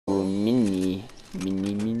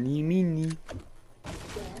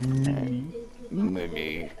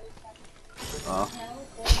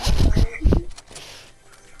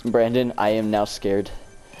Brandon, I am now scared.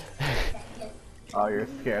 Oh, you're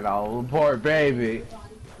scared. Oh, poor baby.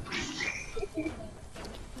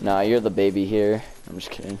 Nah, you're the baby here. I'm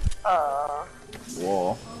just kidding.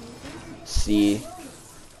 Whoa. C.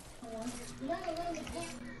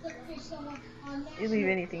 You leave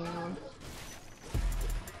anything on.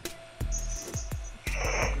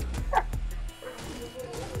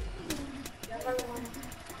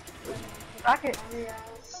 Rocket.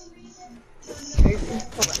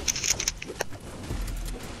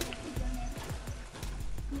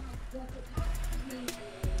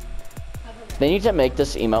 They need to make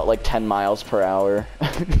this emote like 10 miles per hour.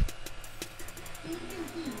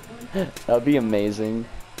 That would be amazing.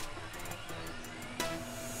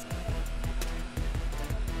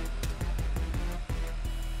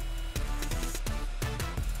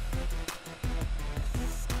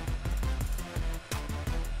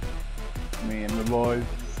 Me and the boys.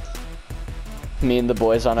 Me and the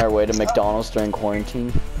boys on our way to McDonald's during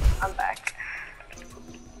quarantine. I'm back.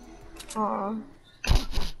 Aww.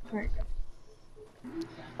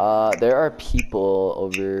 There are people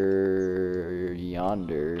over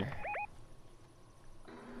yonder.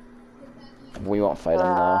 We won't fight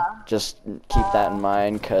them though. Just keep that in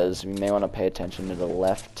mind, cause we may want to pay attention to the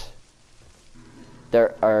left.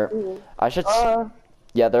 There are. I should.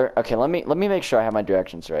 Yeah, there. Okay, let me make sure I have my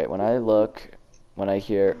directions right. When I look, when I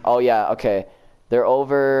hear. Oh yeah. Okay, they're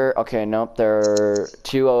over. Okay, nope. They're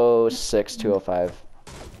 206, 205.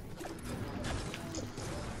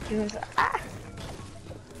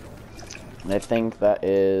 And I think that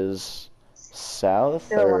is south.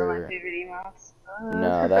 Still or... one of my favorite emotes.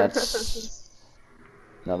 No, that's.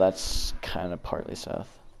 No, that's kind of partly south.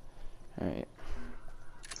 Alright.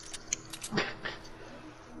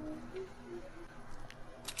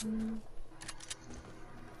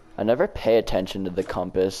 I never pay attention to the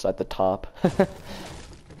compass at the top.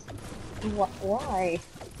 Why?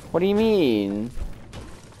 What do you mean?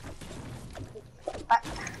 What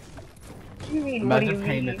do you mean? What do you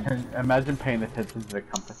mean? Imagine paying attention to the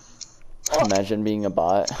compass. Imagine being a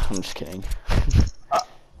bot. I'm just kidding.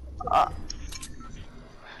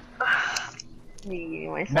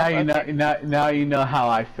 Now you know how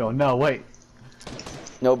I feel. No, wait.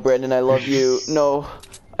 No, Brandon, I love you. No,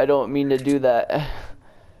 I don't mean to do that.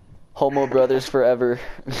 Homo brothers forever.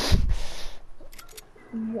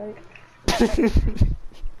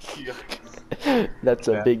 That's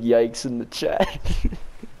a big yikes in the chat.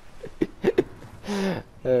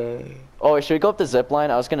 Oh, should we go up the zip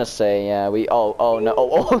line? I was gonna say, yeah, we. Oh no.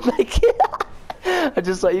 Oh my god. I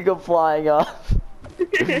just saw you go flying off.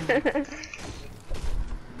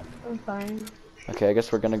 I'm fine. Okay, I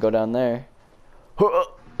guess we're gonna go down there.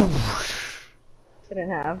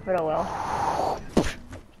 Shouldn't have, but oh well.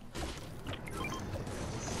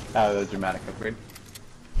 Oh, the dramatic upgrade.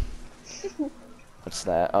 What's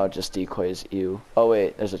that? Oh, just decoys you. Oh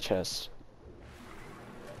wait, there's a chest.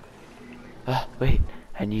 Wait,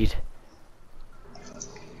 I need.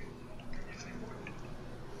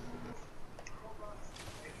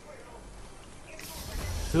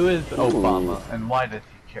 Who is Obama, and why does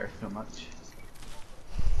he care so much?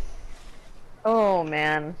 Oh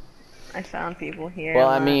man, I found people here. Well,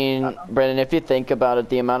 I mean, Brendan, if you think about it,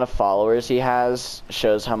 the amount of followers he has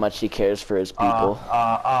shows how much he cares for his people.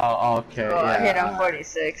 Okay, yeah. I hit on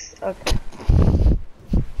 46. Okay.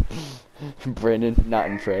 Brendan, not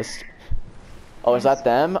impressed. Oh, is that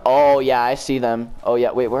them? Oh, yeah, I see them. Oh,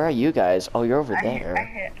 yeah, wait, where are you guys? Oh, you're over there.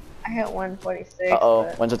 I hit 146. Uh-oh,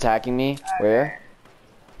 but... one's attacking me. Where?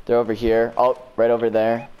 They're over here. Oh, right over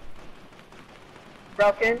there.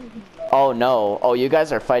 Broken. Oh, no. Oh, you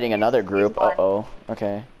guys are fighting another group. Uh-oh.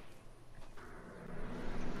 Okay.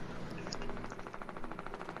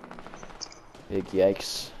 Big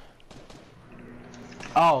yikes.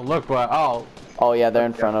 Oh, look what. Oh, yeah, they're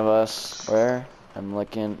in front of us. Where? I'm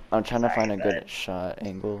looking. I'm trying to find a good shot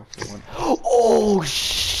angle. Oh,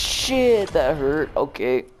 shit. That hurt.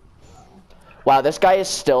 Okay. Wow, this guy is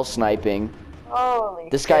still sniping. Holy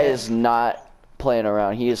This guy is not playing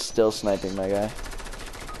around. He is still sniping, my guy.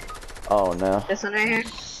 Oh, no. This one right here?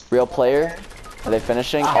 Real player? Are they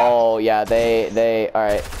finishing? Oh, yeah, they,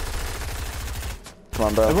 alright. Come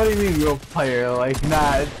on, bro. What do you mean real player? Like,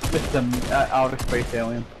 nah, it's just an outer space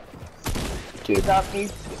alien. Dude. He's up,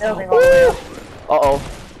 he's building all the way up. Uh-oh.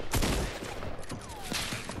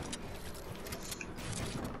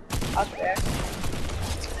 Up there.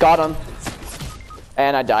 Got him.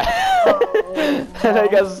 And I died. Oh, and I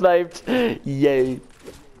got sniped. Yay.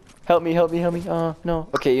 Help me, help me, help me. Oh, no.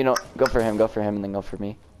 Okay, you know, go for him, and then go for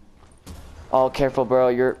me. Oh, careful, bro.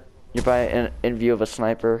 You're by in view of a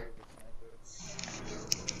sniper.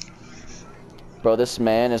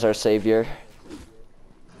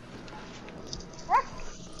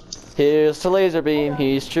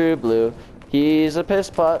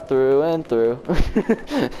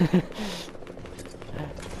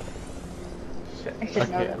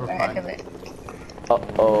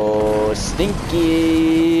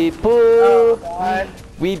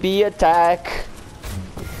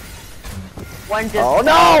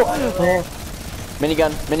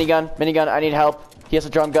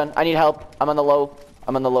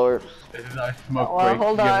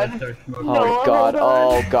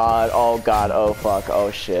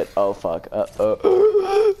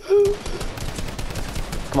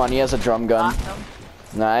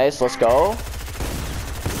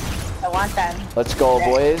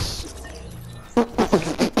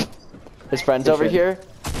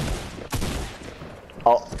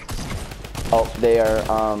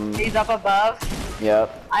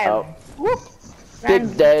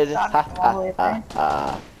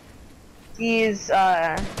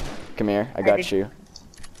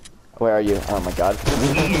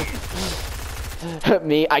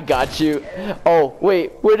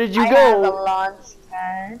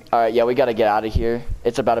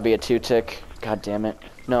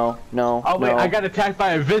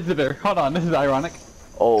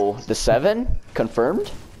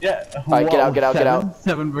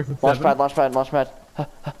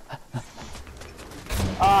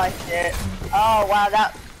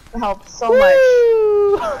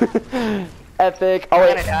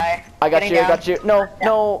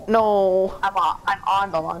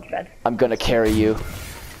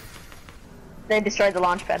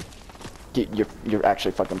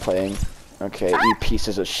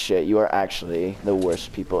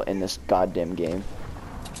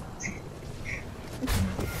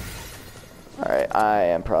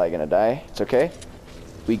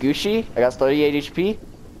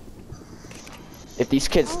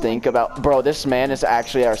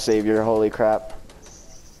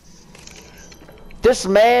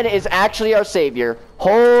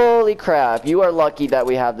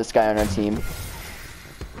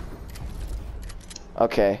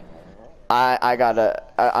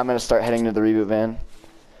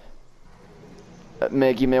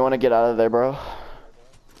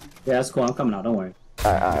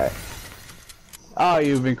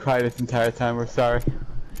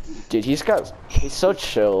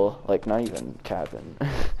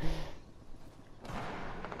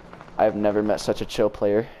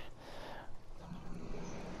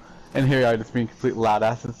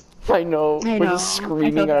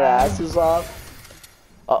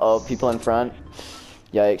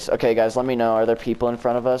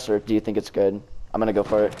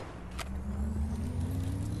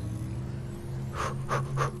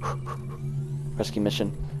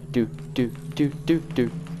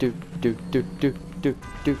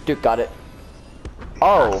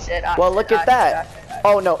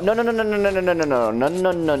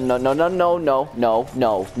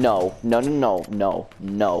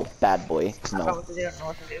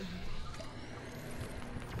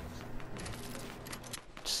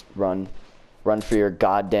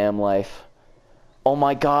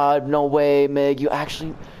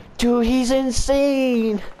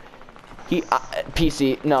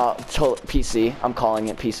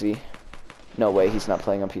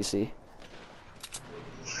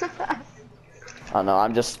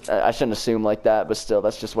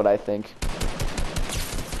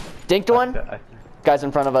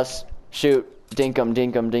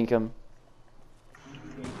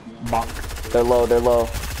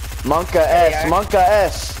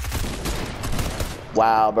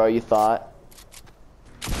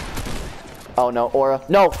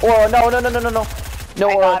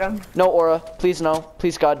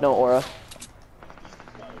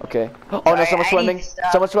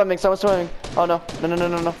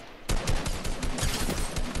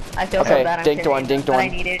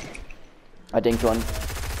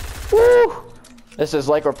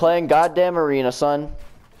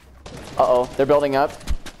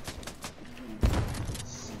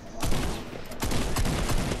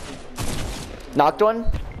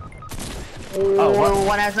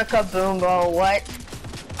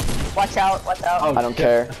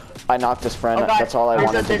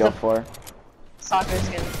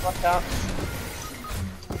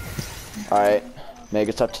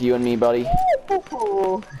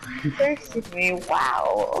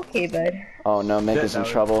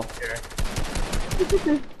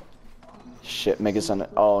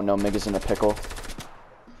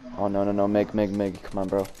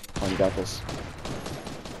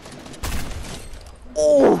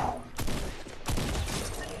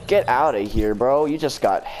 get out of here, bro. You just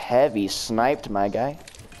got heavy sniped, my guy.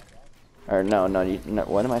 Or no,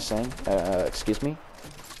 what am I saying? Excuse me?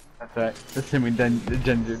 That's right. Assuming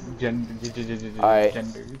gender. Alright.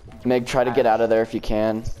 Meg, try to get out of there if you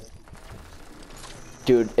can.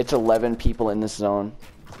 Dude, it's 11 people in this zone.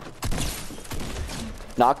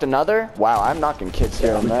 Knocked another? Wow, I'm knocking kids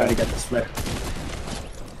here and there.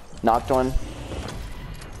 Knocked one.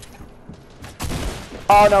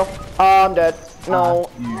 Oh no. Oh, I'm dead. No.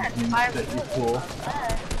 You fool.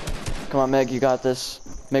 Come on, Meg, you got this.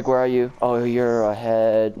 Meg, where are you? Oh, you're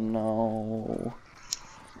ahead. No.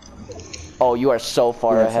 Oh, you are so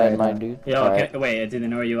far ahead, my dude. Yo, right. wait, do they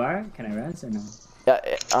know where you are? Can I res or no?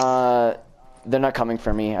 Yeah, they're not coming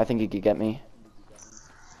for me. I think you could get me.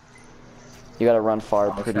 You gotta run far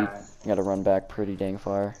You gotta run back pretty dang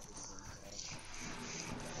far.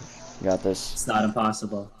 You got this. It's not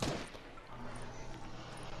impossible.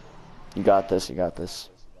 You got this, you got this.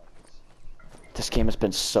 This game has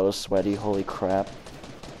been so sweaty, holy crap.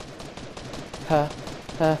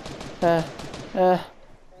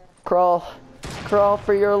 Crawl. Crawl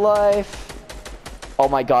for your life. Oh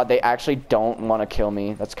my god, they actually don't want to kill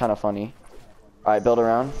me. That's kind of funny. Alright, build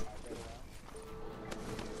around.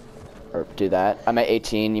 Or do that. I'm at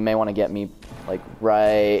 18. You may want to get me, like,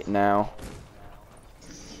 right now.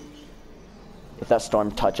 If that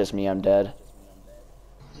storm touches me, I'm dead.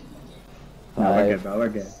 No, we're good, bro. We're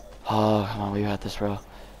good. Oh, come on. We got this, bro.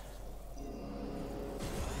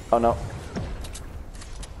 Oh, no.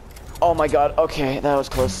 Oh my god. Okay, that was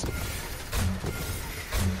close.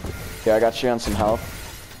 Okay, I got you on some health.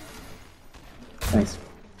 Thanks.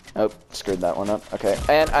 Oh, screwed that one up. Okay,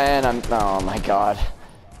 and I'm. Oh my god.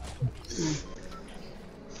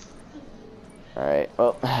 Alright,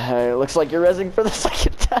 well, it looks like you're rezzing for the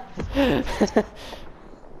second time.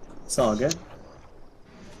 It's all good.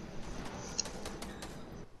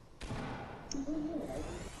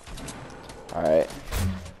 Alright.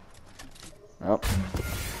 Nope.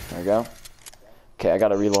 There we go. Okay, I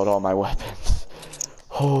gotta reload all my weapons.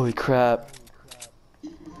 Holy crap.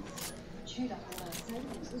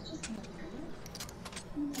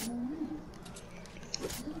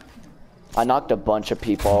 I knocked a bunch of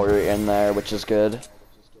people while we were in there, which is good.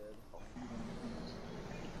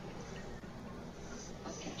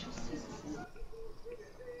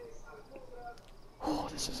 Oh,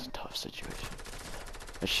 this is a tough situation.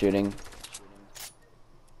 They're shooting.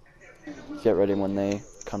 Get ready when they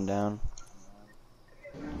come down.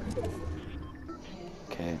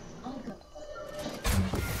 Okay.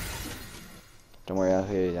 Don't worry, I'll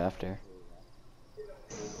hear you after.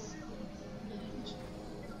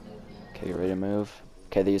 Okay, get ready to move.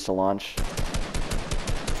 Okay, they used to launch.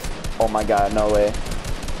 Oh my god, no way.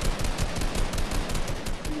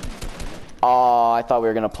 Oh, I thought we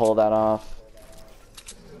were gonna pull that off.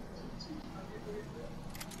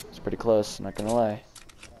 It's pretty close, not gonna lie.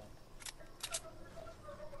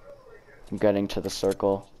 I'm getting to the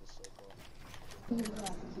circle.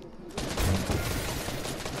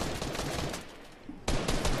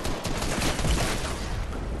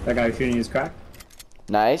 That guy shooting is cracked.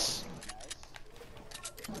 Nice.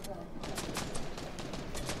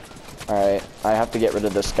 Alright, I have to get rid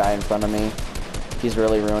of this guy in front of me. He's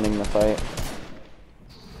really ruining the fight.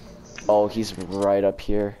 Oh, he's right up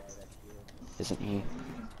here. Isn't he?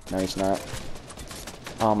 No, he's not.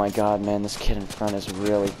 Oh my god, man, this kid in front is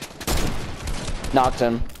really... Knocked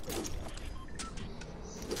him.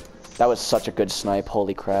 That was such a good snipe,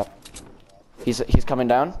 holy crap. He's coming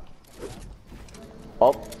down.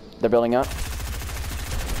 Oh, they're building up.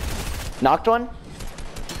 Knocked one?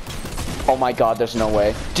 Oh my god, there's no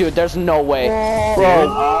way. Dude, there's no way.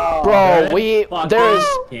 Bro, there's...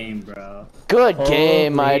 Game, bro. Good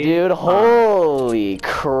game, my dude. Holy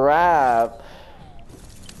crap.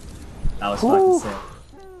 That was fucking sick.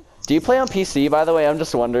 Do you play on PC, by the way? I'm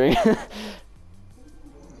just wondering.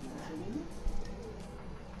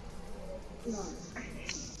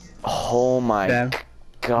 Oh my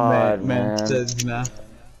god, man.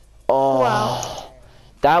 Oh, wow.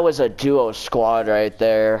 That was a duo squad right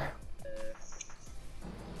there.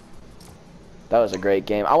 That was a great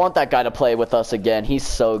game. I want that guy to play with us again. He's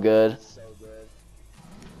so good.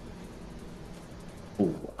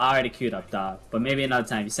 Ooh, I already queued up, dog. But maybe another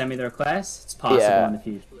time. You send me the request, it's possible in the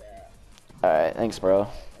future. Alright, thanks, bro.